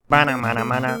Mana mana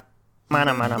mana.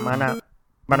 Mana mana mana.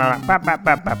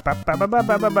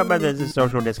 This is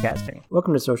Social Disgusting.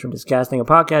 Welcome to Social Disgusting, a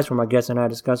podcast where my guests and I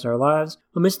discuss our lives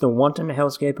amidst the wanton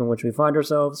hellscape in which we find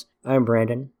ourselves. I am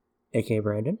Brandon, aka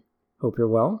Brandon. Hope you're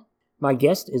well. My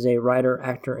guest is a writer,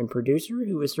 actor, and producer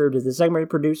who has served as the segment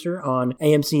producer on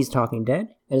AMC's Talking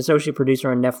Dead, an associate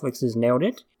producer on Netflix's Nailed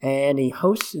It, and he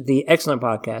hosts the excellent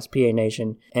podcast, PA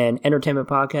Nation, an entertainment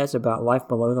podcast about life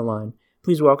below the line.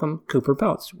 Please welcome Cooper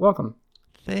Peltz. Welcome.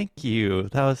 Thank you.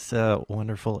 That was a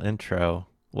wonderful intro.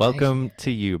 Welcome to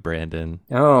you, Brandon.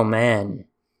 Oh, man.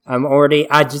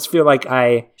 I just feel like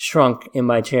I shrunk in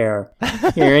my chair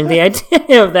hearing the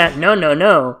idea of that.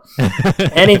 No.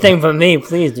 Anything but me,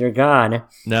 please, dear God.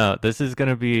 No, this is going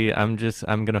to be, I'm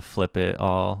going to flip it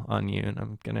all on you, and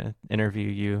I'm going to interview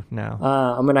you now.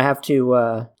 I'm going to have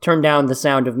to turn down the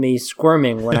sound of me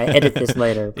squirming when I edit this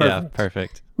later. Yeah,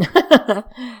 perfect.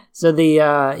 So the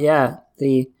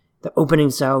opening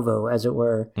salvo, as it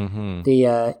were,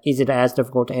 the easy to ask,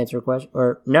 difficult to answer question,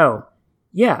 or no,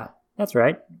 yeah, that's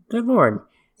right. Good Lord,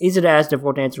 easy to ask,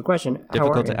 difficult to answer question.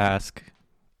 Difficult to ask,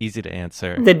 easy to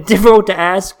answer. The difficult to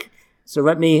ask. So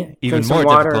let me even drink more some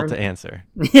water. Difficult to answer.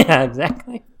 Yeah,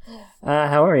 exactly.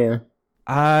 How are you?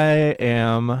 I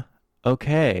am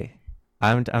okay.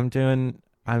 I'm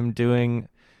doing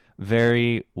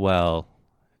very well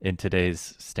in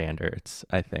today's standards,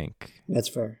 I think. That's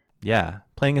fair. Yeah,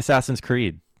 playing Assassin's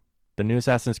Creed. The new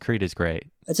Assassin's Creed is great.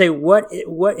 I'd say, what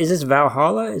is this,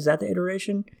 Valhalla? Is that the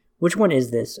iteration? Which one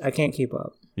is this? I can't keep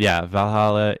up. Yeah,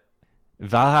 Valhalla.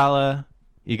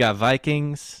 You got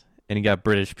Vikings and you got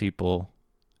British people,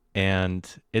 and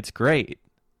it's great.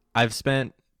 I've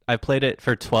played it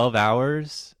for 12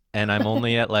 hours and I'm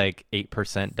only at like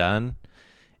 8% done.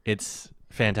 It's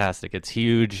fantastic. It's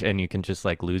huge and you can just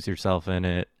like lose yourself in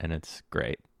it, and it's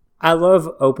great. I love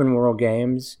open world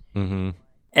games. Mm-hmm.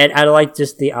 And I like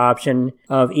just the option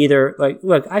of either, like,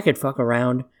 look, I could fuck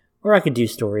around or I could do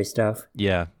story stuff.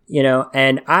 Yeah. You know,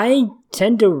 and I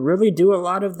tend to really do a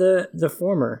lot of the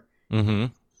former. Mm-hmm.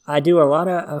 I do a lot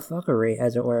of fuckery,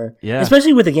 as it were. Yeah.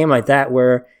 Especially with a game like that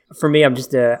where, for me, I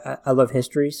love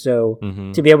history. So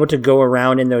to be able to go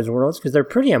around in those worlds, because they're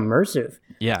pretty immersive.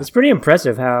 Yeah. It's pretty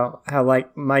impressive how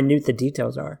like minute the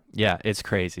details are. Yeah, it's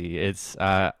crazy. It's,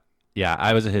 yeah,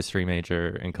 I was a history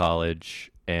major in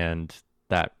college, and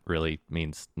that really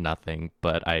means nothing,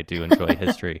 but I do enjoy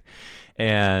history.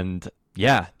 And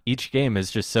yeah, each game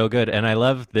is just so good. And I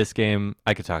love this game.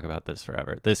 I could talk about this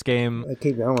forever. This game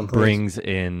Keep going, please. brings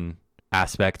in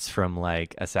aspects from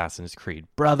like Assassin's Creed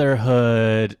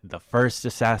Brotherhood, the first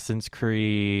Assassin's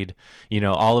Creed,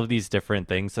 all of these different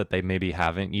things that they maybe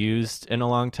haven't used in a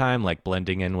long time, like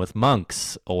blending in with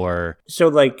monks or... So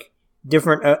like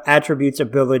different attributes,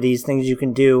 abilities, things you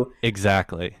can do.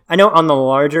 Exactly. I know on the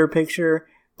larger picture,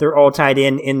 they're all tied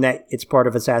in that it's part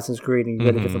of Assassin's Creed and you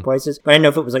go to different places. But I don't know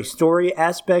if it was like story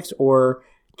aspects or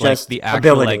just like the actual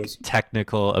abilities. Like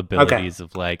technical abilities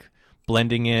of like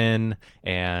blending in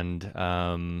and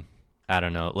I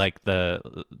don't know, like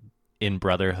in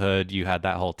Brotherhood you had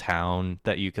that whole town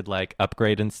that you could like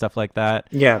upgrade and stuff like that.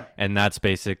 Yeah. And that's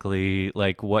basically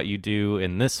like what you do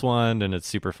in this one, and it's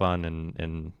super fun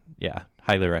and yeah,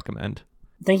 highly recommend.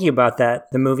 Thinking about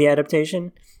that, the movie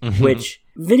adaptation, which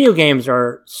video games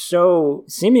are so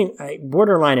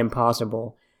borderline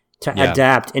impossible to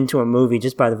adapt into a movie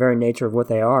just by the very nature of what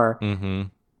they are.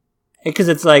 Because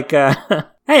it's like, hey,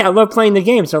 I love playing the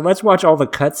game, so let's watch all the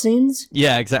cutscenes.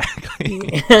 Yeah,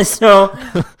 exactly. So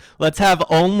let's have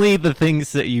only the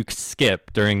things that you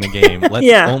skip during the game.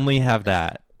 Let's only have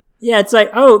that. Yeah, it's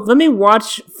like, oh, let me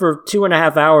watch for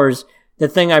 2.5 hours the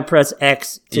thing I press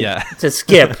X to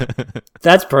skip.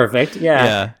 That's perfect.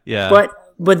 Yeah. But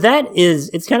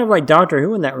it's kind of like Doctor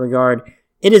Who in that regard.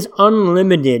 It is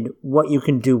unlimited what you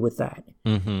can do with that.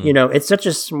 It's such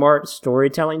a smart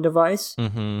storytelling device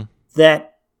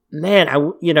that, man,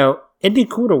 it'd be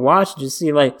cool to watch to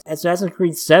see like Assassin's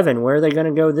Creed 7, where are they going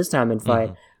to go this time and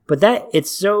fight? But it's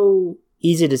so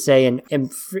easy to say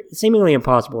and seemingly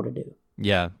impossible to do.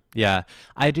 Yeah.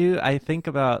 I think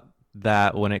about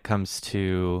that when it comes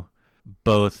to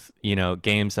both,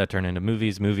 games that turn into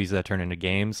movies that turn into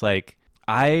games. Like,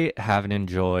 I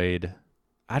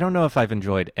don't know if I've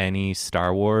enjoyed any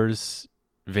Star Wars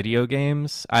video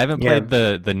games. I haven't played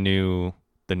the new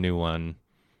one.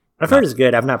 I've heard it's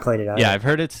good. I've not played it either. Yeah, I've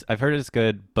heard it's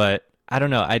good, but I don't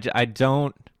know.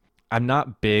 I'm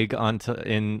not big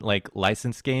in like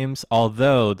licensed games,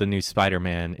 although the new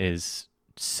Spider-Man is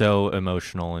so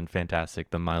emotional and fantastic.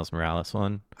 The Miles Morales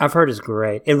one. I've heard is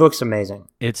great. It looks amazing.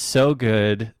 It's so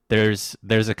good. There's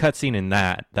a cutscene in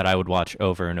that I would watch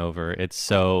over and over. It's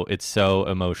so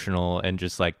emotional and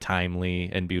just like timely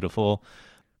and beautiful.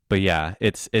 But yeah,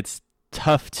 it's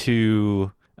tough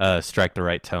to strike the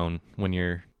right tone when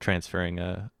you're transferring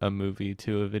a movie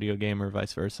to a video game or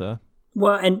vice versa.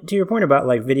 Well, and to your point about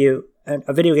like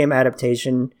a video game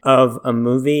adaptation of a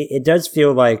movie, it does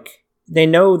feel like they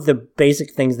know the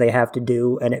basic things they have to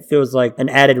do, and it feels like an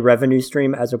added revenue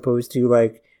stream as opposed to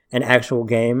like an actual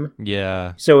game.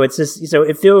 Yeah. So it's just, so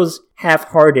it feels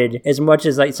half-hearted as much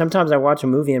as like sometimes I watch a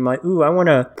movie and I'm like, ooh, I want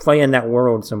to play in that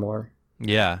world some more.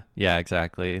 Yeah,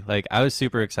 exactly. Like I was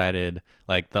super excited.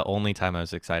 Like the only time I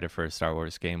was excited for a Star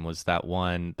Wars game was that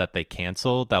one that they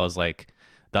canceled. That was like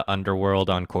the Underworld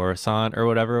on Coruscant or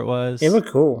whatever it was. It looked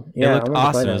cool. Yeah, it looked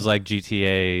awesome. It was like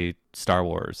GTA Star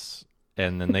Wars.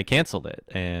 And then they canceled it.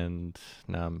 And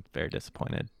now I'm very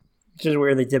disappointed. Which is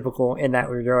weirdly typical in that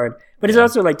regard. But it's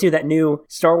also like, too, that new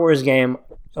Star Wars game,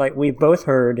 like we both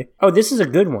heard, oh, this is a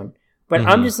good one. But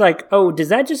I'm just like, oh, does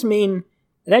that just mean,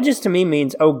 that just to me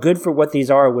means, oh, good for what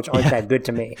these are, which aren't that good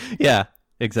to me. Yeah,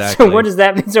 exactly. So what does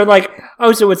that mean? So like,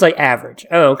 oh, so it's like average.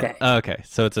 Oh, okay. Okay,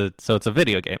 so it's a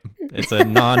video game. It's a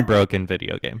non-broken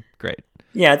video game. Great.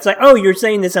 Yeah, it's like, oh, you're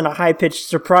saying this in a high-pitched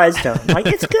surprise tone. Like,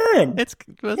 it's good. It's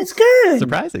good.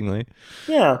 Surprisingly.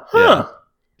 Yeah. Huh.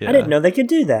 Yeah. I didn't know they could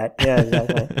do that. Yeah,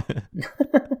 exactly.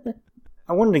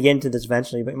 I wanted to get into this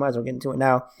eventually, but you might as well get into it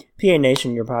now. PA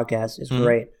Nation, your podcast, is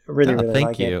great. I really like it.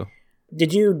 Thank you.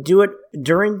 Did you do it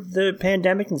during the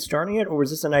pandemic and starting it, or was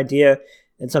this an idea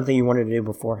and something you wanted to do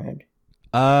beforehand?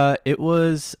 It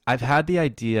was, I've had the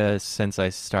idea since I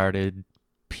started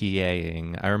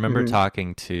PAing. I remember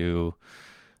talking to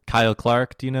Kyle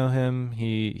Clark. Do you know him?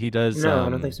 He does. No, I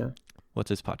don't think so. What's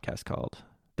his podcast called?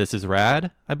 This is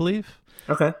Rad, I believe.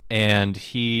 Okay. And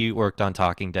he worked on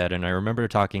Talking Dead, and I remember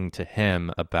talking to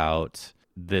him about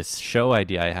this show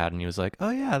idea I had, and he was like,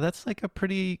 "Oh yeah, that's like a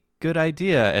pretty good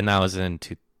idea." And that was in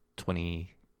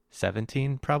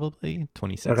 2017, probably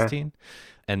 2016. Okay.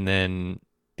 And then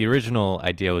the original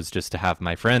idea was just to have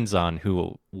my friends on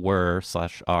who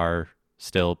were/are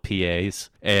still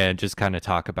PAs and just kind of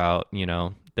talk about, you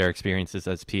know, their experiences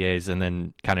as PAs and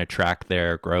then kind of track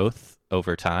their growth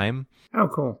over time. Oh,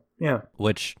 cool. Yeah.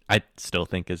 Which I still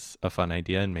think is a fun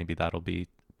idea, and maybe that'll be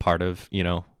part of, you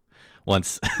know,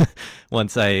 once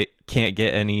I can't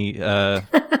get any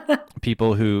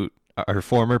people who are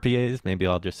former PAs, maybe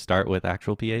I'll just start with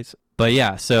actual PAs. But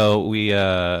yeah, so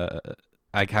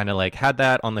I kind of like had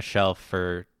that on the shelf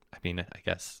for, I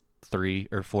guess 3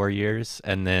 or 4 years,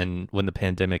 and then when the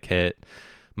pandemic hit,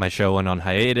 my show went on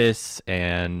hiatus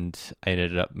and I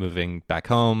ended up moving back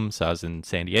home. So I was in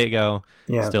San Diego.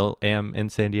 Yeah. Still am in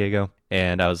San Diego.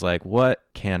 And I was like, what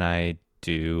can I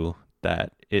do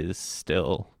that is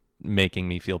still making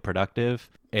me feel productive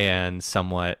and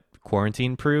somewhat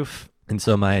quarantine proof? And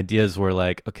so my ideas were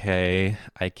like, okay,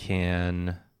 I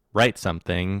can write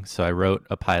something. So I wrote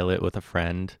a pilot with a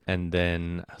friend, and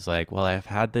then I was like, well, I've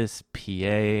had this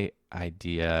PA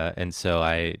idea. And so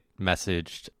I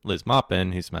messaged Liz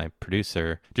Maupin, who's my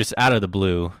producer, just out of the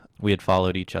blue. We had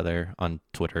followed each other on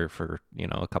Twitter for, you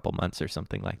know, a couple months or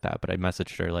something like that. But I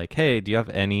messaged her like, hey, do you have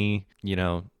any, you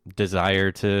know,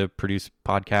 desire to produce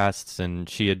podcasts? And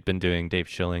she had been doing Dave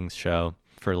Schilling's show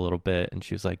for a little bit. And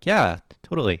she was like, yeah,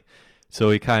 totally. So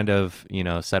we kind of, you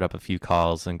know, set up a few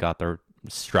calls and got the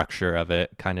structure of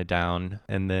it kind of down.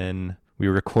 And then we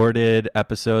recorded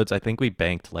episodes. I think we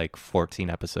banked like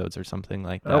 14 episodes or something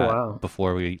like that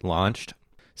before we launched.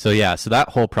 So yeah, so that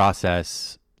whole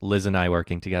process, Liz and I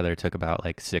working together, took about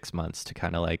like 6 months to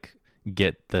kind of like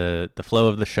get the flow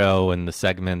of the show and the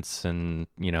segments and,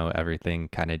 you know, everything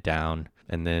kind of down.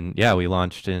 And then, yeah, we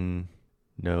launched in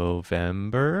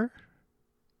November.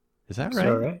 Is that right?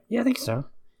 Right? Yeah, I think so.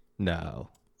 No.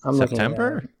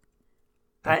 September?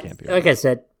 Like I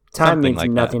said, time something means like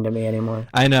nothing to me anymore.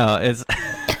 I know. It's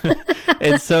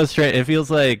it's so strange. It feels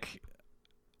like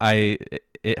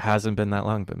it hasn't been that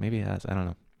long, but maybe it has. I don't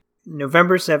know.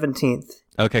 November 17th.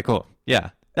 Okay, cool. Yeah.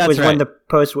 That's was right. When the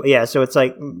post, yeah, so it's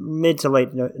like mid to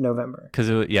late November. Because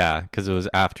it was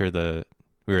after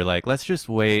we were like, let's just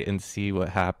wait and see what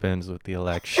happens with the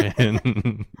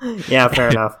election. Yeah, fair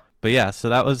enough. But yeah, so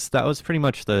that was pretty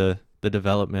much the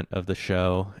development of the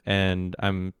show, and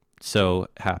I'm so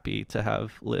happy to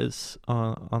have Liz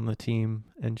on the team,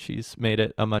 and she's made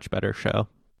it a much better show.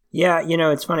 Yeah, you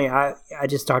know, it's funny. I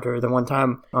just talked to her the one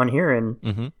time on here,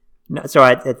 and so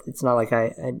it's not like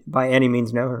I by any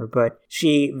means know her, but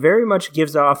she very much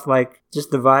gives off like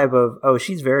just the vibe of, oh,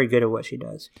 she's very good at what she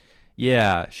does.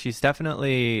 Yeah, she's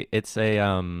definitely it's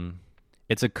a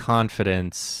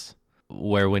confidence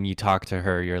where when you talk to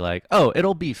her you're like, "Oh,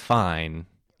 it'll be fine."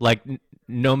 Like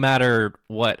no matter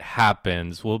what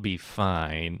happens, we'll be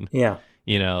fine. Yeah.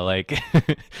 You know, like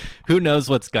who knows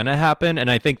what's gonna happen? And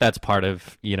I think that's part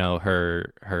of,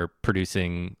 her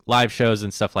producing live shows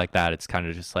and stuff like that. It's kind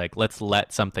of just like, let's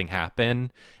let something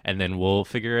happen and then we'll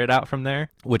figure it out from there,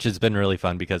 which has been really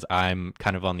fun because I'm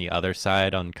kind of on the other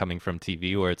side on coming from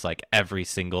TV where it's like every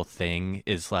single thing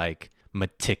is like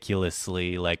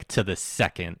meticulously like to the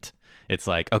second. It's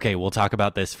like, okay, we'll talk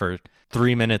about this for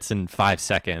 3 minutes and 5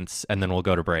 seconds and then we'll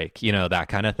go to break, that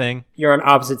kind of thing. You're on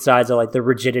opposite sides of like the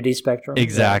rigidity spectrum.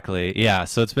 Exactly. Yeah.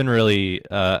 So it's been really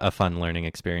a fun learning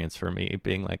experience for me,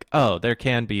 being like, oh, there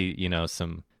can be,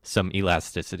 some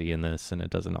elasticity in this and it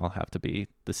doesn't all have to be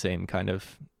the same kind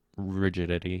of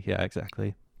rigidity. Yeah,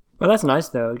 exactly. Well, that's nice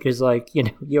though, because like,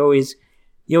 you always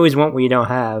want what you don't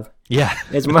have. Yeah.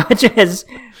 As much as,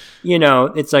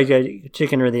 it's like a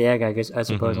chicken or the egg, I guess, I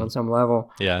suppose, on some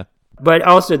level. Yeah. But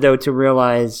also, though, to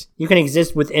realize you can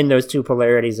exist within those two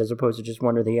polarities as opposed to just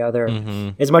one or the other.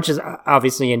 As much as,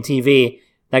 obviously, in TV,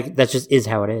 that just is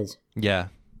how it is. Yeah.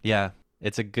 Yeah.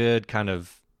 It's a good kind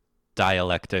of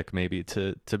dialectic, maybe,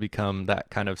 to become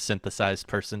that kind of synthesized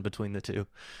person between the two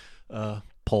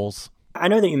poles. I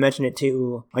know that you mentioned it,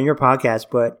 too, on your podcast,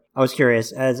 but I was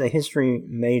curious. As a history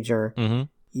major,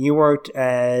 you worked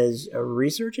as a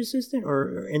research assistant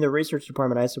or in the research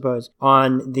department, I suppose,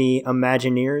 on the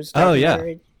Imagineers. Oh,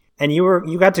 yeah. And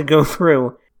you got to go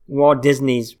through Walt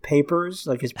Disney's papers,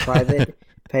 like his private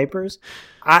papers.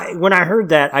 When I heard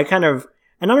that, I kind of,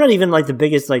 and I'm not even like the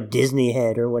biggest like Disney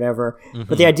head or whatever,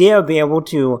 but the idea of being able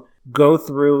to go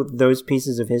through those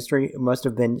pieces of history must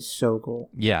have been so cool.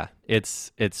 Yeah,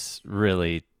 it's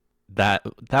really that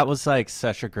was like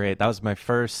such a great, that was my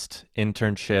first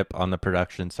internship on the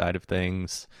production side of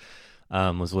things.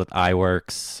 Was with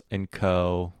iWorks and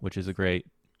Co., which is a great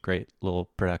little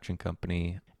production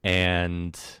company.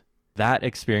 And that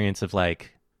experience of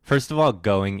like, first of all,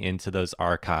 going into those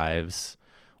archives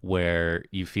where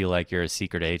you feel like you're a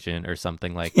secret agent or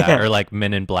something like that, or like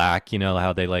Men in Black,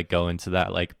 how they like go into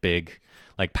that like big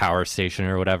like power station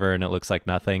or whatever and it looks like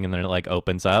nothing and then it like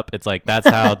opens up. It's like that's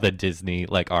how the Disney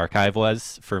like archive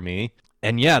was for me.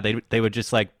 And yeah, they would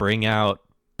just like bring out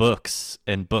books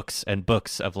and books and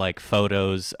books of like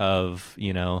photos of,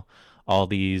 all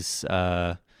these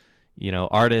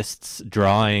artists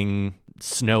drawing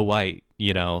Snow White,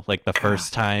 like the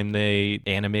first time they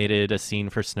animated a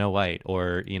scene for Snow White,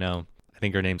 or I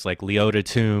think her name's like Leota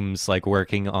Toombs, like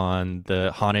working on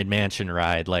the Haunted Mansion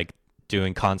ride, like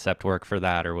doing concept work for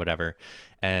that or whatever.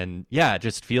 And yeah, it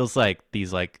just feels like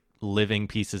these like living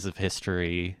pieces of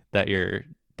history that you're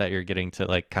getting to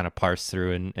like kind of parse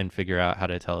through and figure out how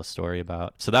to tell a story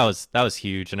about. So that was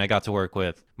huge. And I got to work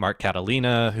with Mark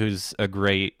Catalina, who's a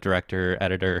great director,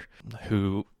 editor,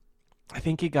 who I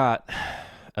think he got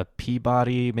a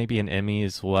Peabody, maybe an Emmy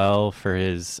as well, for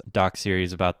his doc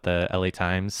series about the LA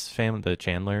Times family, the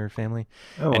Chandler family.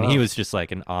 Oh, and wow. He was just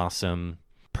like an awesome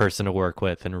person to work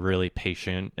with and really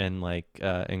patient and like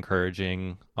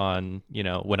encouraging on,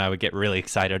 when I would get really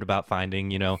excited about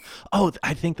finding, oh,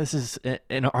 I think this is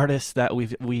an artist that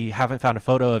we haven't found a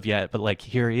photo of yet, but like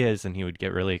here he is, and he would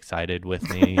get really excited with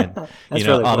me and really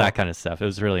all cool. That kind of stuff. It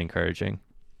was really encouraging.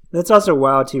 That's also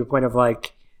wild to your point of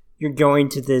like you're going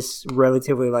to this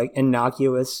relatively like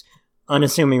innocuous,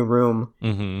 unassuming room,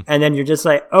 and then you're just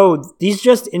like, oh, these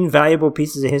just invaluable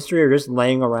pieces of history are just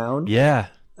laying around. Yeah.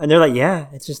 And they're like, yeah,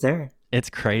 it's just there. It's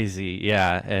crazy.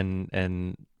 Yeah.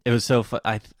 And it was so fun.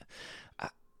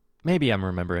 Maybe I'm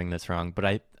remembering this wrong,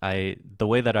 but I the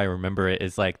way that I remember it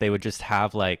is like they would just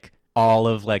have like all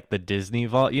of like the Disney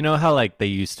vault. You know how like they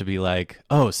used to be like,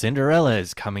 oh, Cinderella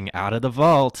is coming out of the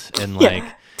vault and like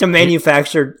to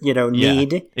manufacture,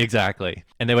 need. Yeah, exactly.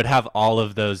 And they would have all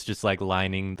of those just like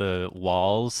lining the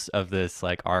walls of this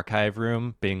like archive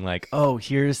room being like, oh,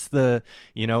 here's the,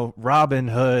 Robin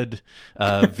Hood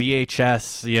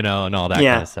VHS, and all that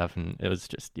kind of stuff. And it was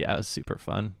just, it was super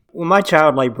fun. Well, my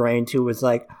childlike brain too was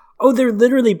like, oh, they're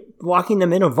literally locking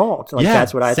them in a vault. Like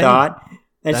that's what I thought.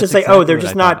 And it's just like, exactly, oh, they're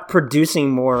just not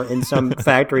producing more in some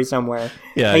factory somewhere.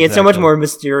 Yeah, like, it's so much more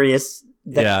mysterious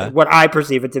than what I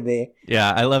perceive it to be.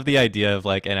 Yeah, I love the idea of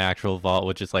like an actual vault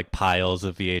with just like piles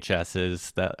of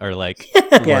VHSs that are like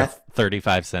worth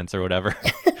 35 cents or whatever.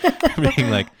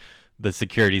 Being like, the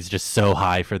security is just so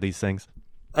high for these things.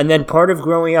 And then part of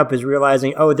growing up is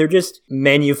realizing, oh, they're just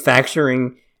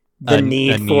manufacturing the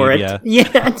need for it.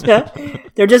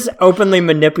 They're just openly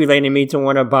manipulating me to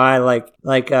want to buy like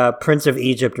Prince of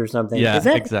Egypt or something. Yeah,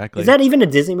 exactly. Is that even a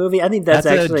Disney movie? I think that's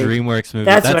actually a DreamWorks movie.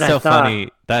 That's what so I thought. Funny.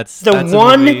 That's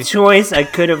one choice I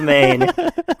could have made,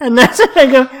 and that's what I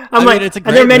go. I'm like, it's a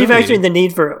great they're manufacturing movie. The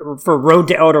need for Road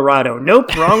to El Dorado.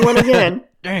 Nope, wrong one again.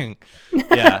 Dang.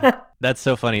 Yeah, that's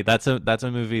so funny. That's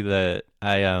a movie that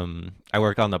I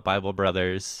work on the Bible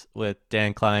Brothers with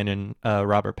Dan Klein and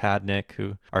Robert Padnick,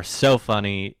 who are so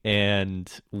funny, and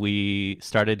we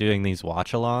started doing these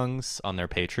watch-alongs on their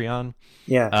Patreon.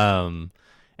 Yeah.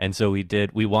 And so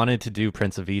we wanted to do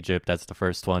Prince of Egypt. That's the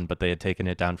first one, but they had taken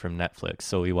it down from Netflix.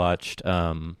 So we watched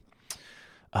the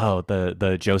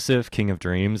Joseph, King of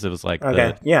Dreams. It was like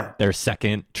their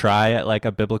second try at like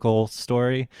a biblical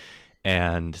story.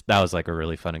 And that was like a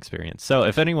really fun experience. So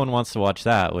if anyone wants to watch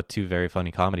that with two very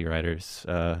funny comedy writers,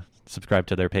 subscribe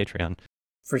to their Patreon.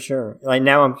 For sure. Like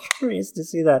now I'm curious to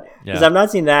see that. Because I've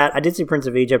not seen that. I did see Prince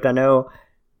of Egypt. I know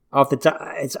off the top,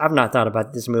 I've not thought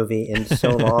about this movie in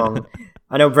so long.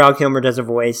 I know Val Kilmer does a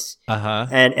voice.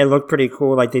 And it looked pretty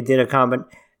cool. Like they did a comment.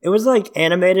 It was like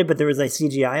animated, but there was like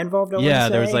CGI involved.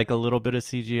 There was like a little bit of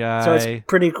CGI. So it's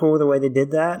pretty cool the way they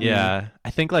did that. Yeah. I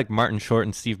think like Martin Short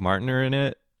and Steve Martin are in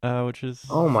it. Which is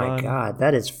my god,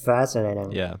 that is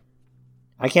fascinating. Yeah,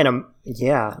 I can't.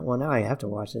 Well, now I have to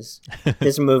watch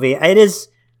this movie. It is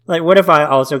like, what if I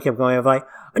also kept going? Of like,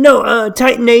 no,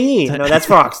 Titan AE. No, that's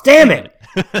Fox. Damn it!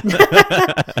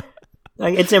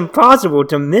 Like it's impossible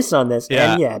to miss on this,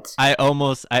 and yet I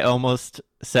almost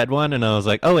said one, and I was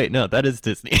like, oh wait, no, that is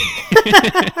Disney.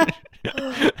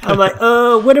 I'm like,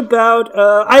 what about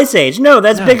Ice Age? No,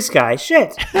 that's Big Sky.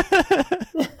 Shit.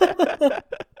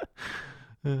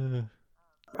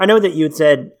 I know that you had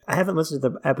said, I haven't listened to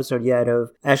the episode yet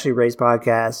of Ashley Ray's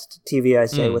podcast, TV I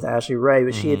Say with Ashley Ray,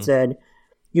 but she had said,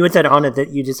 you had said on it that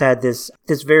you just had this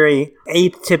very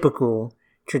atypical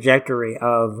trajectory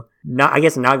of not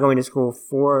going to school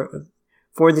for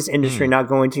this industry, not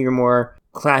going to your more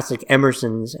classic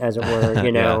Emersons, as it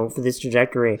were, for this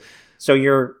trajectory. So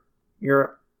you're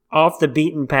off the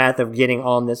beaten path of getting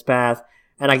on this path.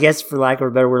 And I guess for lack of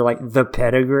a better word, like the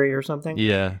pedigree or something.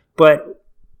 Yeah. But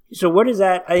so what is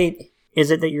that?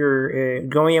 Is it that you're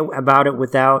going about it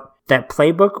without that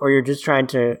playbook, or you're just trying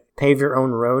to pave your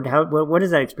own road? What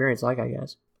is that experience like, I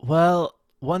guess? Well,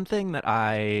 one thing that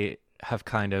I have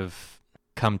kind of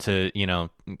come to,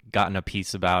 gotten a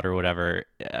piece about or whatever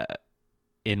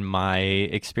in my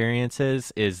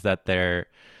experiences is that there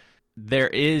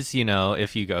is,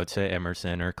 if you go to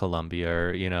Emerson or Columbia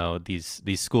or, these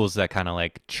schools that kind of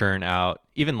like churn out,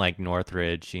 even like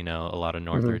Northridge, a lot of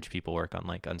Northridge people work on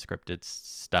like unscripted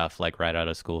stuff, like right out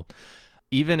of school.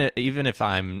 Even if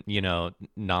I'm,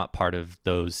 not part of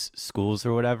those schools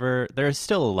or whatever, there's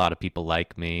still a lot of people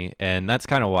like me. And that's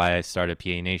kind of why I started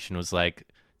PA Nation, was like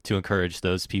to encourage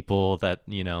those people that,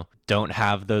 don't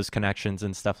have those connections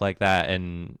and stuff like that.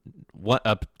 And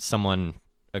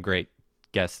a great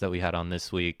guest that we had on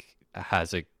this week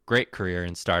has a great career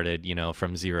and started,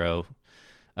 from zero,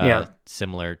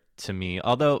 similar to me.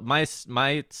 Although my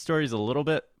story is a little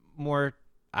bit more,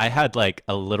 I had like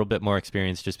a little bit more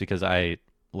experience just because I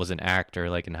was an actor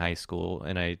like in high school,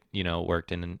 and I,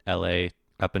 worked in LA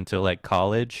up until like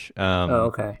college.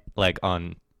 Like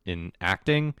in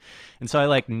acting. And so I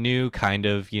like knew kind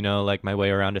of, like my way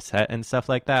around a set and stuff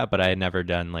like that, but I had never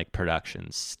done like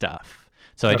production stuff.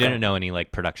 So I didn't know any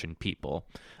like production people.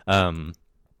 But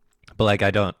like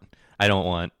I don't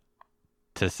want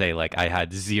to say like I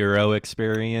had zero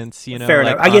experience, Fair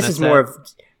enough. I guess it's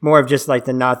more of just like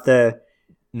not the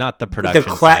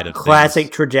production side of classic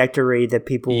things. Trajectory that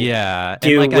people do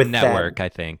and like with a network, I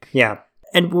think. Yeah.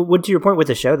 And what to your point with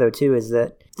the show though too is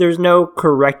that there's no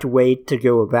correct way to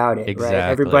go about it. Exactly. Right?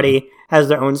 Everybody has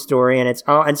their own story, and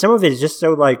and some of it is just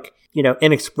so like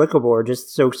inexplicable or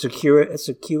just so circuitous.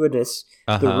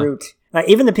 The route.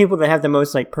 Even the people that have the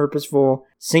most like purposeful,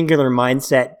 singular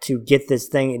mindset to get this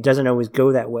thing, it doesn't always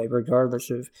go that way, regardless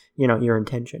of your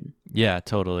intention. Yeah,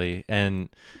 totally. And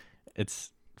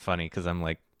it's funny because I'm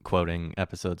like quoting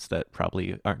episodes that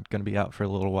probably aren't going to be out for a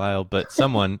little while, but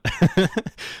someone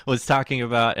was talking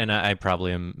about, and I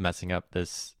probably am messing up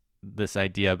this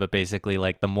idea, but basically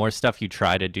like the more stuff you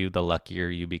try to do, the luckier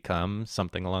you become,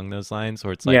 something along those lines,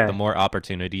 where it's like the more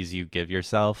opportunities you give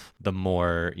yourself, the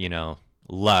more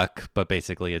luck, but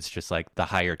basically it's just like the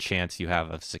higher chance you have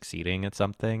of succeeding at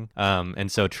something.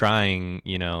 And so trying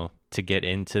to get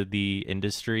into the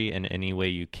industry in any way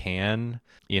you can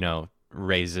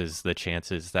raises the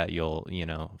chances that you'll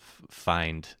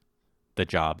find the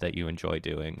job that you enjoy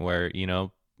doing, where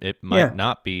it might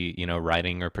not be,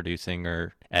 writing or producing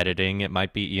or editing. It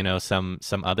might be, some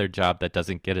other job that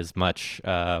doesn't get as much,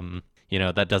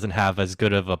 that doesn't have as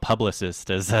good of a publicist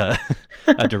as a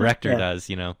director does,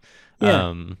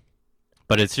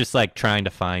 But it's just like trying to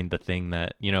find the thing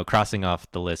that, crossing off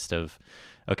the list of,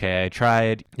 okay, I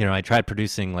tried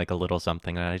producing like a little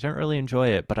something and I didn't really enjoy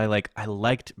it, but I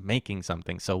liked making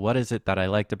something. So what is it that I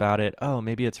liked about it? Oh,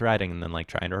 maybe it's writing, and then like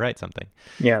trying to write something.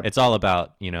 Yeah. It's all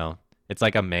about, it's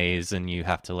like a maze and you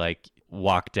have to like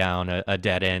walk down a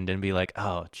dead end and be like,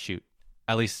 oh, shoot,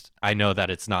 at least I know that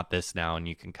it's not this now. And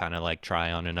you can kind of like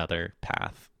try on another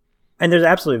path. And there's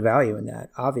absolute value in that,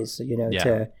 obviously,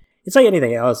 it's like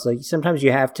anything else. Like sometimes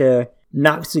you have to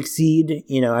not succeed,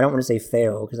 I don't want to say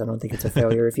fail because I don't think it's a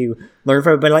failure if you learn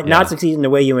from it, but like not succeed in the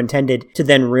way you intended to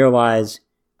then realize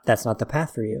that's not the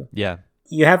path for you. Yeah.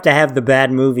 You have to have the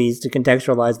bad movies to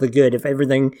contextualize the good. If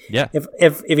everything,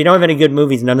 if you don't have any good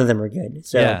movies, none of them are good.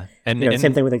 So, and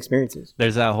same thing with experiences.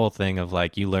 There's that whole thing of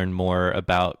like you learn more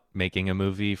about making a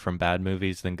movie from bad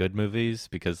movies than good movies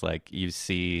because like you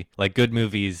see like good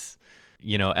movies,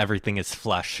 everything is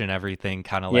flush and everything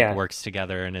kind of like works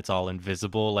together and it's all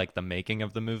invisible, like the making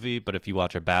of the movie. But if you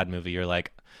watch a bad movie, you're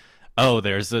like, oh,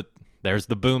 there's the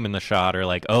boom in the shot, or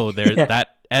like, oh, there's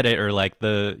that edit, or like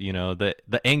the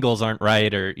angles aren't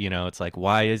right, or it's like,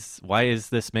 why is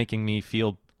this making me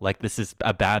feel like this is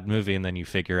a bad movie? And then you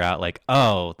figure out like,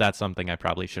 oh, that's something I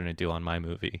probably shouldn't do on my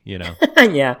movie.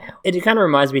 Yeah, it kind of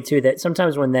reminds me too that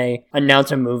sometimes when they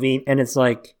announce a movie and it's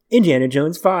like Indiana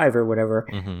Jones 5 or whatever,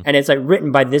 and it's like written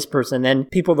by this person, then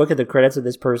people look at the credits of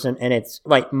this person and it's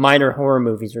like minor horror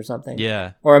movies or something.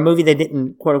 Yeah. Or a movie they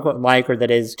didn't quote unquote like, or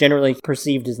that is generally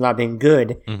perceived as not being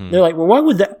good. They're like,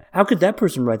 well, how could that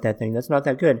person write that thing? That's not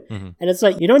that good. And it's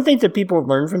like, you don't think that people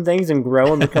learn from things and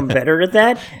grow and become better at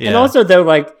that? And also though,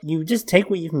 like you just take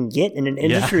what you can get in an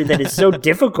industry that is so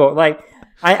difficult. Like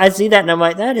I see that and I'm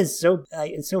like, that is so,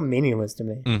 it's so meaningless to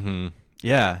me.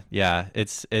 Yeah.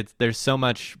 It's there's so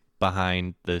much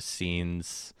behind the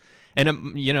scenes, and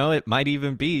it might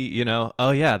even be, oh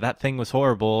yeah, that thing was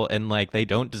horrible, and like they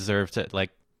don't deserve to,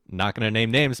 like, not gonna name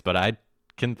names, but I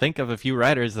can think of a few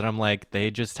writers that I'm like,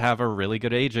 they just have a really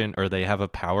good agent, or they have a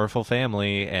powerful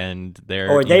family, and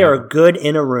they are good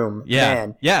in a room.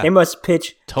 Man, they must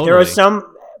pitch. Totally. There are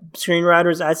some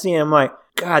screenwriters I see and I'm like,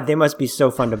 God, they must be so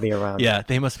fun to be around. Yeah,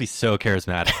 they must be so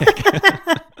charismatic.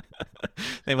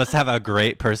 They must have a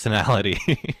great personality.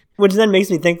 Which then makes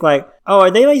me think like, oh,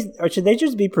 or should they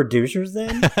just be producers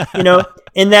then?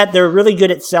 In that they're really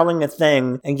good at selling a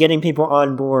thing and getting people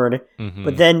on board,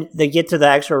 but then they get to the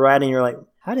actual writing, you're like,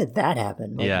 how did that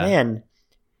happen? Like, man,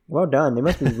 well done. They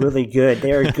must be really good.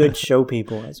 They are good show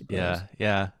people, I suppose.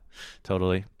 Yeah,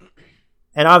 totally.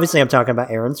 And obviously I'm talking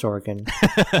about Aaron Sorkin.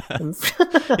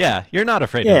 Yeah, you're not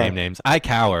afraid to name names. I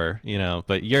cower,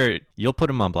 but you'll put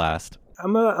them on blast.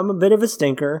 I'm a bit of a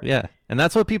stinker. Yeah, and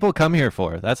that's what people come here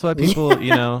for. That's why people,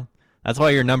 that's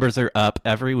why your numbers are up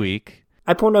every week.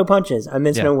 I pull no punches. I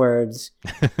mince no words.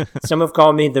 Some have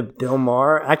called me the Bill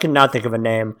Maher. I could not think of a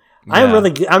name. Yeah.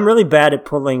 I'm really bad at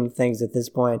pulling things at this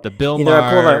point. The Bill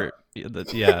Maher.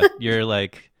 You're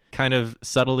like kind of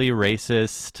subtly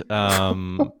racist,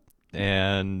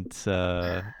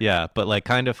 but like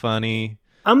kind of funny.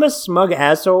 I'm a smug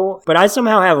asshole, but I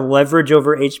somehow have leverage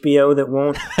over HBO that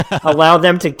won't allow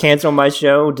them to cancel my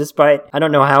show, despite I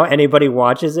don't know how anybody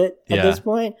watches it at this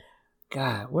point.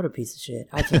 God, what a piece of shit.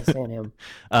 I can't stand him.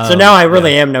 So now I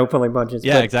really am no pulling punches.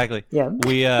 Yeah, exactly. Yeah.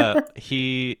 We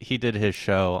he did his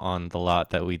show on the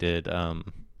lot that we did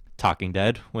Talking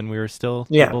Dead when we were still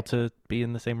able to be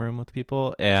in the same room with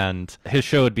people, and his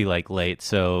show would be like late,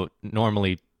 so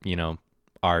normally,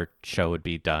 our show would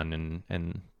be done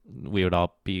and we would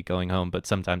all be going home, but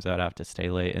sometimes I would have to stay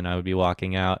late and I would be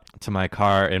walking out to my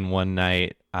car, and one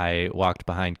night I walked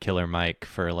behind Killer Mike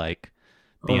for like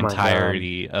the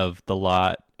entirety of the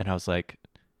lot, and I was like,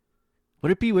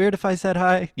 would it be weird if I said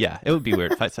hi? Yeah, it would be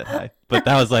weird if I said hi. But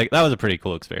that was a pretty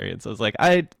cool experience. I was like,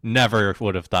 I never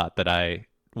would have thought that I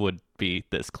would be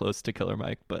this close to Killer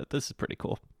Mike, but this is pretty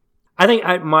cool. I think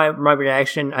my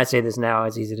reaction, I say this now,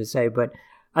 it's easy to say, but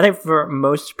I think for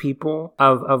most people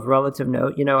of relative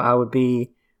note, I would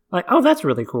be like, oh, that's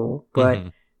really cool. But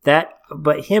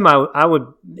him, I would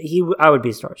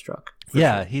be starstruck.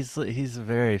 Yeah, sure. He's a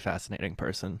very fascinating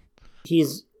person.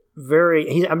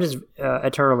 I'm just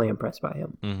eternally impressed by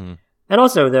him. Mm-hmm. And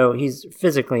also, though, he's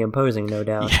physically imposing, no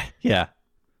doubt. Yeah.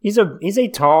 He's a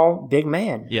tall, big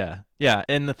man. Yeah.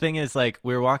 And the thing is, like,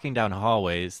 we're walking down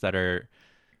hallways that are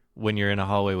when you're in a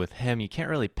hallway with him, you can't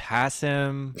really pass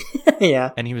him.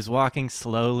 Yeah. And he was walking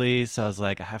slowly, so I was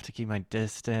like, I have to keep my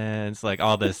distance, like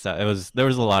all this stuff. There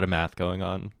was a lot of math going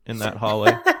on in that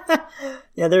hallway.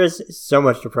 Yeah, there is so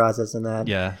much to process in that.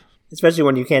 Yeah. Especially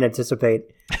when you can't anticipate.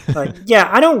 Like, yeah,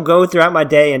 I don't go throughout my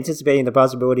day anticipating the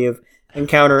possibility of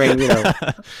encountering,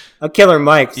 a killer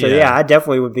Mike. So yeah, I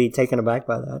definitely would be taken aback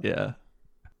by that. Yeah.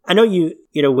 I know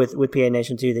with PA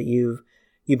Nation too, that you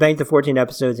banked the 14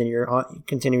 episodes and you're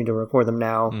continuing to record them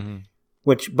now. Mm-hmm.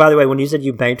 Which, by the way, when you said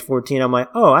you banked 14, I'm like,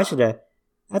 oh,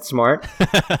 that's smart.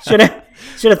 Should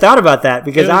have thought about that,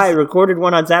 because I recorded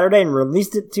one on Saturday and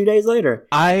released it 2 days later.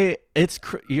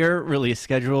 Your release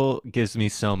schedule gives me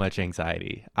so much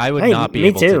anxiety. I would not be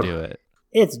able to do it.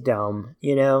 It's dumb,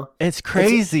 It's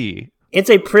crazy. It's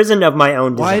a prison of my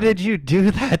own design. Why did you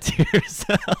do that to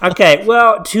yourself? Okay,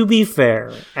 well, to be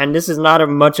fair, and this is not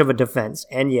much of a defense,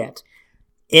 and yet,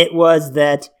 it was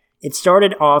that it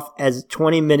started off as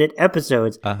 20-minute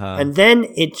episodes, and then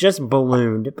it just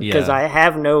ballooned because I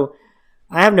have no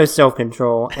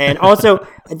self-control. And also,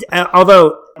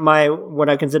 although what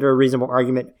I consider a reasonable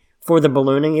argument for the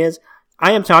ballooning is,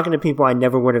 I am talking to people I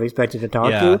never would have expected to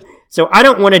talk to, so I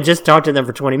don't want to just talk to them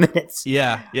for 20 minutes.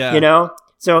 Yeah.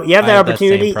 So you have the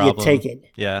opportunity, you take it.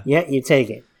 Yeah, you take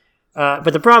it.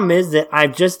 But the problem is that I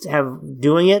just have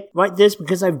doing it like this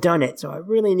because I've done it. So I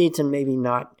really need to maybe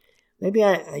I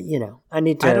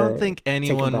need to. I don't think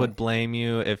anyone would blame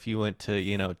you if you went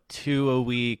to, 2 a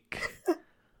week.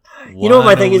 You know what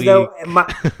my thing is, though?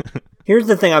 Here's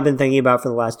the thing I've been thinking about for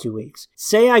the last 2 weeks.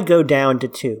 Say I go down to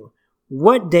 2.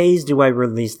 What days do I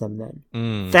release them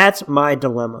then? That's my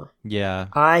dilemma. Yeah.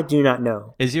 I do not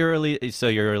know. So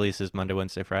your release is Monday,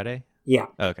 Wednesday, Friday? Yeah.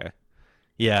 Okay.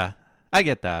 Yeah. I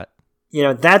get that.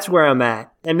 That's where I'm at.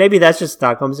 And maybe that's just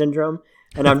Stockholm Syndrome.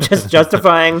 And I'm just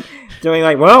justifying doing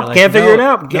can't figure it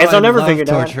out. Guess I'll never figure it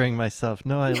out. I love torturing myself.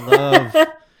 No, I love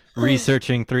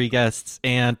researching 3 guests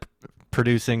and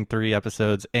producing 3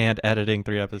 episodes and editing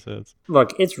 3 episodes.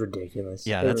 Look, it's ridiculous.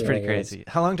 Yeah, that's pretty crazy.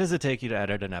 How long does it take you to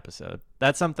edit an episode?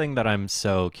 That's something that I'm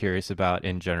so curious about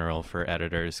in general for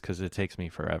editors, because it takes me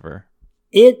forever.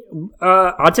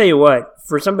 I'll tell you what,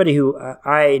 for somebody who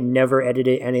I never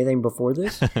edited anything before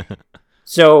this,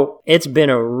 so it's been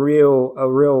a real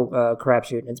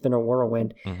crapshoot. It's been a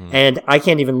whirlwind, and I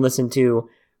can't even listen to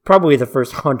probably the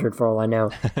first 100, for all I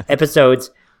know,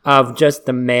 episodes of just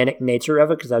the manic nature of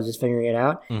it, because I was just figuring it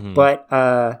out. But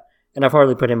and I've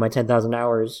hardly put in my 10,000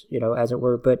 hours, as it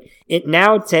were. But it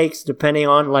now takes, depending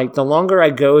on the longer I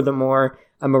go, the more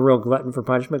I'm a real glutton for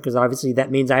punishment, because obviously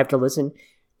that means I have to listen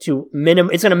to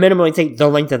it's going to minimally take the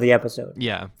length of the episode.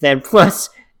 Yeah. Then plus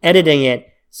editing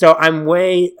it. So I'm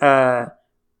way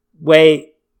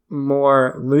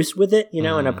more loose with it,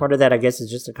 and a part of that, I guess,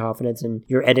 is just the confidence in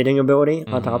your editing ability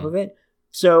on top of it.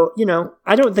 So,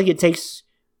 I don't think it takes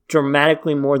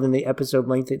dramatically more than the episode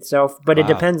length itself, but it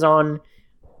depends on,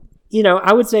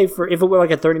 I would say if it were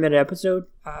a 30-minute episode,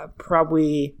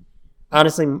 probably,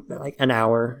 honestly, an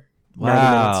hour,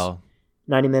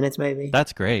 90 minutes maybe.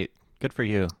 That's great. Good for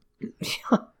you.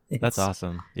 That's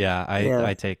awesome. Yeah,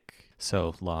 I take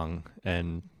so long,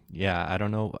 and I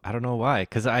don't know why,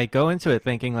 because I go into it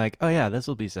thinking oh yeah, this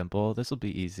will be simple, this will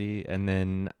be easy, and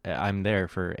then I'm there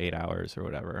for 8 hours or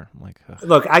whatever. I'm like, ugh.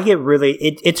 Look, I get really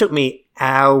it took me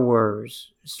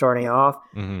hours starting off,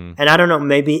 and I don't know,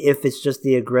 maybe if it's just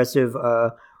the aggressive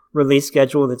release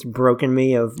schedule that's broken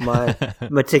me of my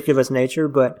meticulous nature,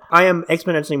 but I am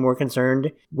exponentially more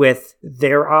concerned with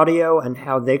their audio and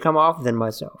how they come off than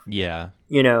myself. Yeah.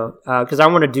 Because I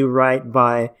want to do right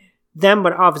by them,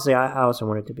 but obviously I also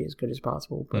want it to be as good as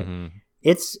possible. But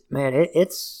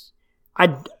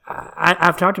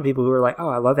I've talked to people who are like, oh,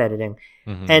 I love editing.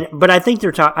 But I think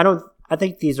I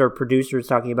think these are producers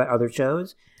talking about other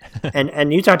shows.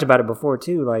 and you talked about it before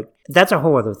too. That's a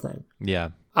whole other thing.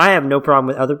 Yeah. I have no problem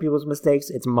with other people's mistakes.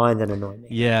 It's mine that annoy me.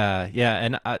 Yeah.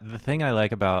 And the thing I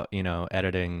like about,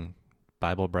 editing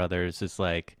Bible Brothers is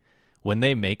when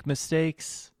they make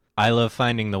mistakes, I love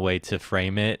finding the way to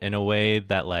frame it in a way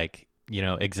that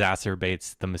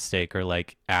exacerbates the mistake or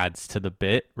adds to the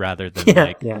bit, rather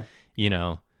than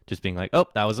just being oh,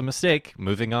 that was a mistake,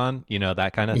 moving on,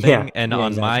 that kind of thing. On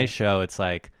exactly. My show, it's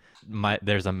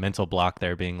there's a mental block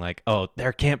there, being oh,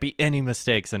 there can't be any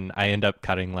mistakes, and I end up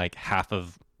cutting half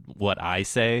of what I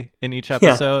say in each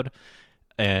episode.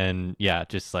 And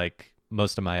just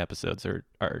most of my episodes are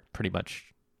pretty much,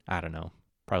 I don't know,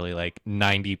 probably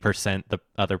 90% the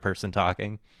other person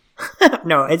talking.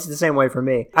 No, it's the same way for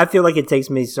me. I feel like it takes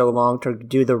me so long to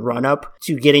do the run up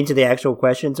to getting to the actual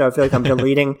question. So I feel like I'm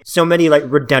deleting so many like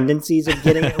redundancies of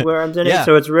getting it where I'm doing it.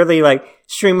 So it's really like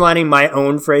streamlining my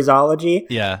own phraseology.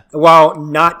 Yeah. While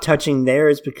not touching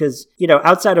theirs because,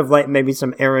 outside of like maybe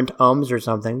some errant ums or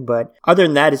something. But other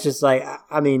than that, it's just like,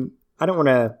 I mean, I don't want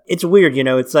to, it's weird,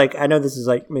 it's like, I know this is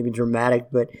like maybe dramatic,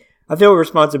 but I feel a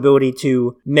responsibility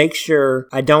to make sure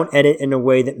I don't edit in a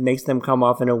way that makes them come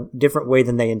off in a different way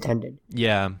than they intended.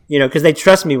 Yeah. Because they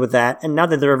trust me with that, and not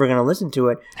that they're ever going to listen to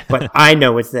it, but I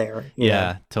know it's there.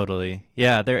 Yeah, totally.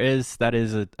 Yeah, that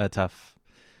is a tough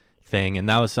thing, and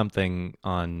that was something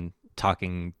on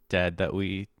Talking Dead that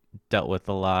we dealt with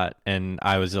a lot, and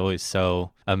I was always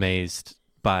so amazed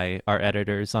by our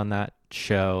editors on that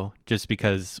show, just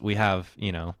because we have,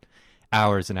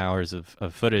 hours and hours of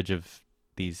footage of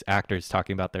these actors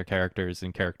talking about their characters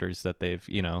and characters that they've,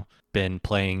 been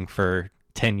playing for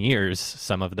 10 years,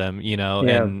 some of them,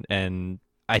 and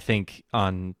I think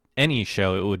on any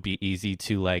show it would be easy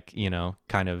to like,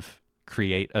 kind of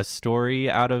create a story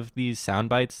out of these sound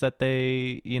bites that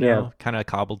they, kind of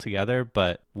cobbled together,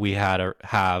 but we had to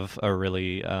have a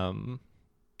really,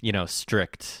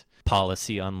 strict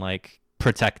policy on like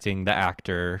protecting the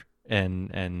actor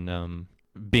and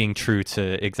being true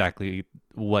to exactly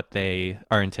what they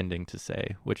are intending to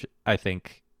say, which I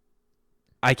think,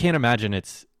 I can't imagine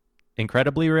it's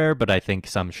incredibly rare, but I think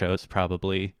some shows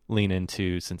probably lean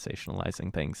into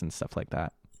sensationalizing things and stuff like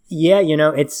that. Yeah,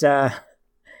 it's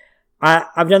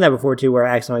I've done that before too, where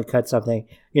I accidentally cut something,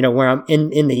 where I'm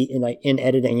in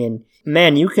editing, and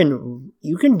man, you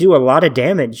can do a lot of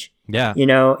damage. Yeah.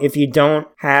 If you don't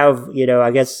have,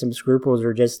 I guess some scruples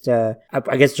or just, I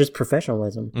guess just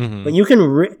professionalism. Mm-hmm. But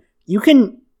you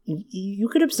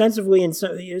could ostensibly in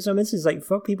some instances like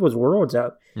fuck people's worlds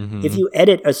up if you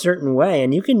edit a certain way,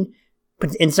 and you can,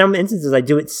 in some instances, I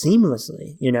do it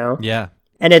seamlessly. Yeah.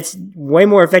 And it's way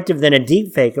more effective than a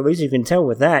deep fake. At least you can tell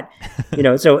with that,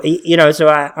 So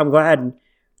I'm glad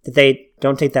that they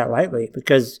don't take that lightly,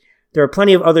 because there are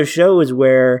plenty of other shows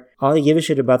where all they give a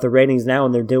shit about the ratings now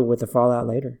and they're dealing with the fallout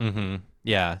later. Mm-hmm.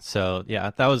 Yeah. So yeah,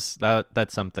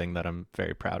 that's something that I'm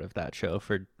very proud of that show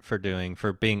for doing,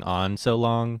 for being on so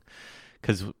long,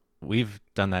 because we've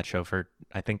done that show for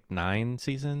I think 9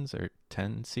 seasons or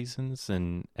 10 seasons,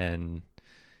 and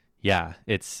yeah,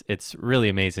 it's really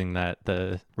amazing that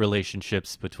the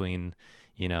relationships between,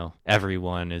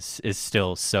 everyone is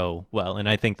still so well. And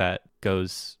I think that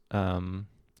goes, a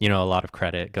lot of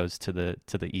credit goes to the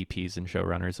EPs and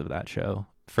showrunners of that show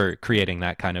for creating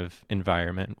that kind of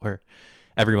environment where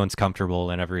everyone's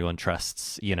comfortable and everyone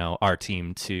trusts, our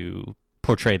team to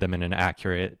portray them in an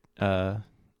accurate, in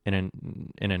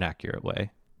an accurate way.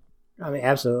 I mean,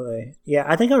 absolutely. Yeah,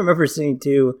 I think I remember seeing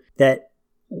too that,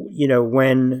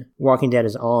 when Walking Dead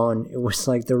is on, it was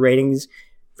like the ratings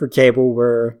for cable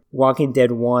were Walking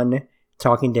Dead 1,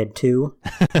 Talking Dead 2,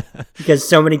 because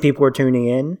so many people were tuning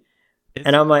in.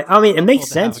 And I'm like, I mean, it makes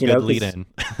sense, lead in.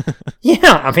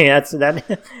 Yeah, I mean,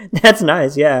 that's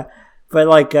nice, yeah. But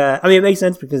like, it makes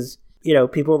sense because,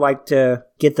 people like to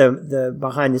get the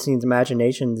behind the scenes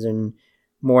imaginations and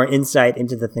more insight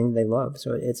into the thing they love.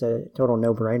 So it's a total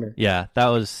no-brainer. Yeah, that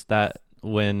was that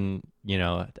when,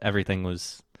 everything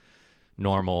was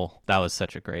normal. That was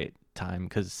such a great time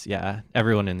because, yeah,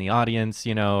 everyone in the audience,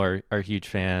 are huge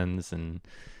fans,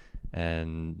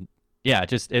 and yeah,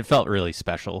 just it felt really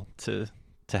special to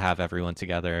have everyone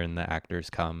together and the actors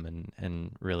come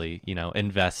and really,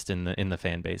 invest in the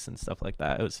fan base and stuff like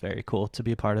that. It was very cool to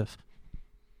be a part of.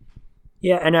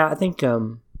 Yeah, and I think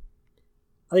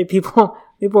people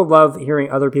love hearing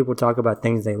other people talk about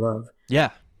things they love. Yeah,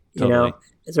 totally.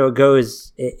 So it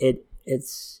goes.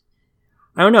 It's.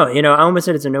 I don't know. I almost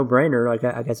said it's a no-brainer. Like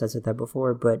I guess I said that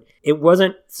before, but it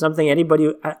wasn't something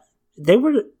anybody.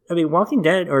 Walking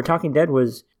Dead or Talking Dead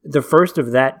was the first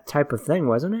of that type of thing,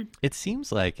 wasn't it? It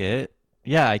seems like it.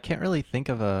 Yeah, I can't really think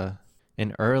of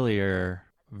an earlier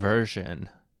version.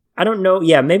 I don't know.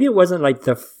 Yeah, maybe it wasn't like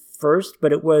the first,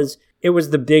 but it was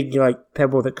the big like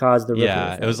pebble that caused the ripple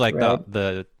effect, it was like right?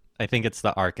 the I think it's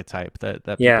the archetype that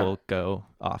people go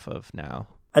off of now.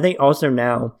 I think also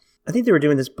now, I think they were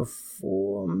doing this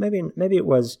before. Maybe it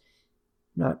was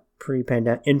not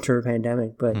pre-pandemic,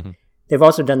 inter-pandemic, but they've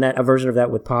also done a version of that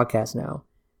with podcasts now.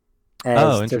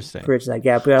 Interesting. To bridge that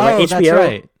gap. Like HBO, that's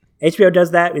right. HBO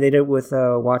does that. They did it with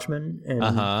Watchmen,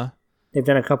 and they've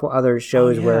done a couple other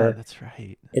shows where that's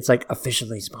right. It's like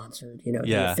officially sponsored,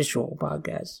 the official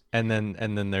podcast. And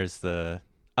then there's the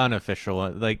unofficial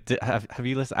one. Like, have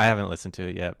you listened? I haven't listened to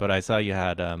it yet, but I saw you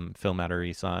had Phil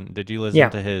Matarese on. Did you listen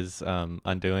to his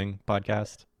Undoing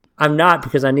podcast? I'm not,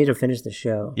 because I need to finish the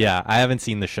show. Yeah, I haven't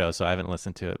seen the show, so I haven't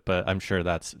listened to it, but I'm sure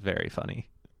that's very funny.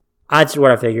 That's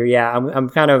what I figure. Yeah, I'm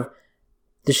kind of,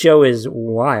 the show is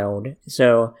wild,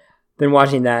 so been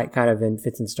watching that kind of in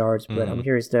fits and starts, but I'm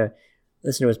curious to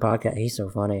listen to his podcast. He's so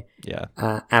funny. Yeah.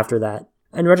 After that,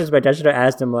 in retrospect, I should have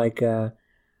asked him, like,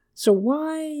 so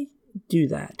why do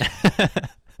that?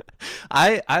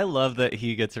 I love that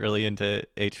he gets really into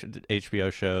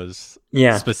HBO shows.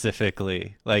 Yeah.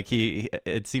 Specifically, like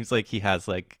it seems like he has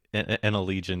like an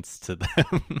allegiance to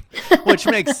them, which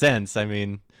makes sense. I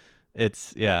mean,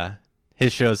 his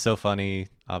show is so funny,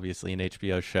 obviously an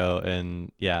HBO show,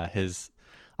 and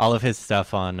all of his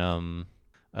stuff on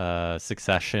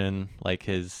Succession, like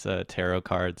his tarot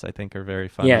cards, I think are very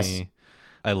funny. Yes.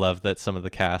 I love that some of the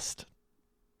cast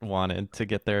wanted to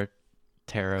get their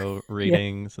tarot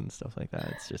readings and stuff like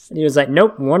that. It's just, and he was like,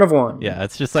 nope, one of one. Yeah,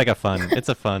 it's just like a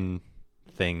fun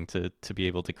thing to be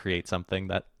able to create something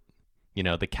that, you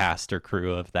know, the cast or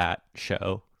crew of that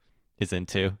show is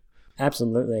into.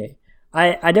 Absolutely.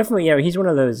 I definitely, you know, he's one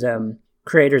of those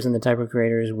creators and the type of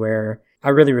creators where I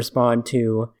really respond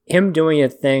to him doing a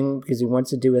thing because he wants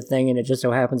to do a thing, and it just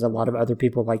so happens a lot of other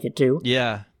people like it too.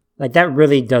 Yeah. Like, that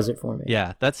really does it for me.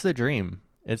 Yeah, that's the dream.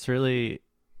 It's really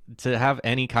to have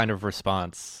any kind of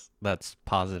response that's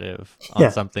positive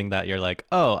on something that you're like,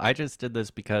 oh, I just did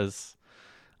this because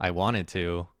I wanted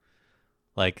to.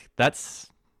 Like, that's,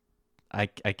 I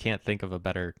can't think of a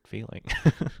better feeling.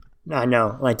 I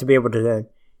know, like, to be able to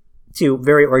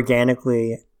very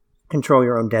organically control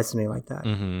your own destiny like that.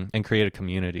 Mm-hmm. And create a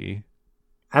community.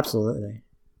 Absolutely.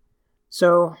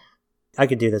 So I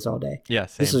could do this all day. Yeah,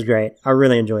 same. This is great. I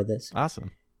really enjoyed this.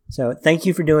 Awesome. So thank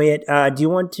you for doing it. What do you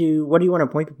want to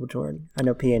point people toward? I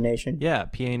know PA Nation. Yeah,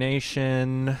 PA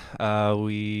Nation.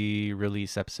 We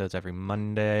release episodes every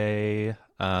Monday.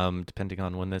 Depending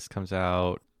on when this comes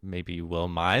out, maybe Will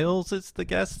Miles is the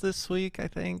guest this week, I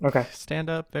think. Okay. Stand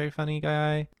up, very funny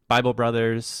guy. Bible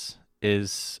Brothers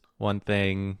is one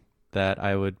thing that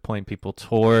I would point people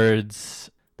towards.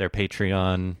 Their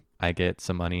Patreon. I get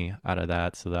some money out of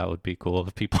that, so that would be cool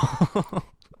if people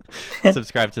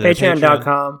subscribe to their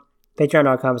Patreon.com.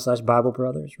 Patreon.com/Bible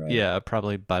Brothers, right? Yeah,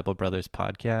 probably Bible Brothers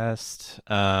Podcast.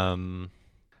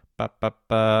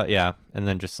 Yeah, and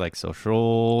then just like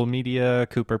social media,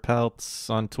 Cooper Peltz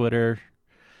on Twitter.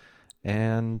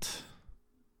 And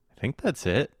I think that's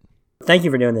it. Thank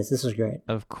you for doing this. This was great.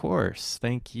 Of course.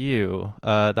 Thank you.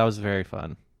 That was very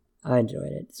fun. I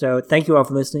enjoyed it. So thank you all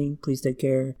for listening. Please take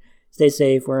care. Stay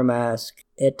safe. Wear a mask.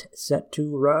 Etc.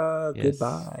 Yes.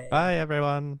 Goodbye. Bye,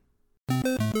 everyone.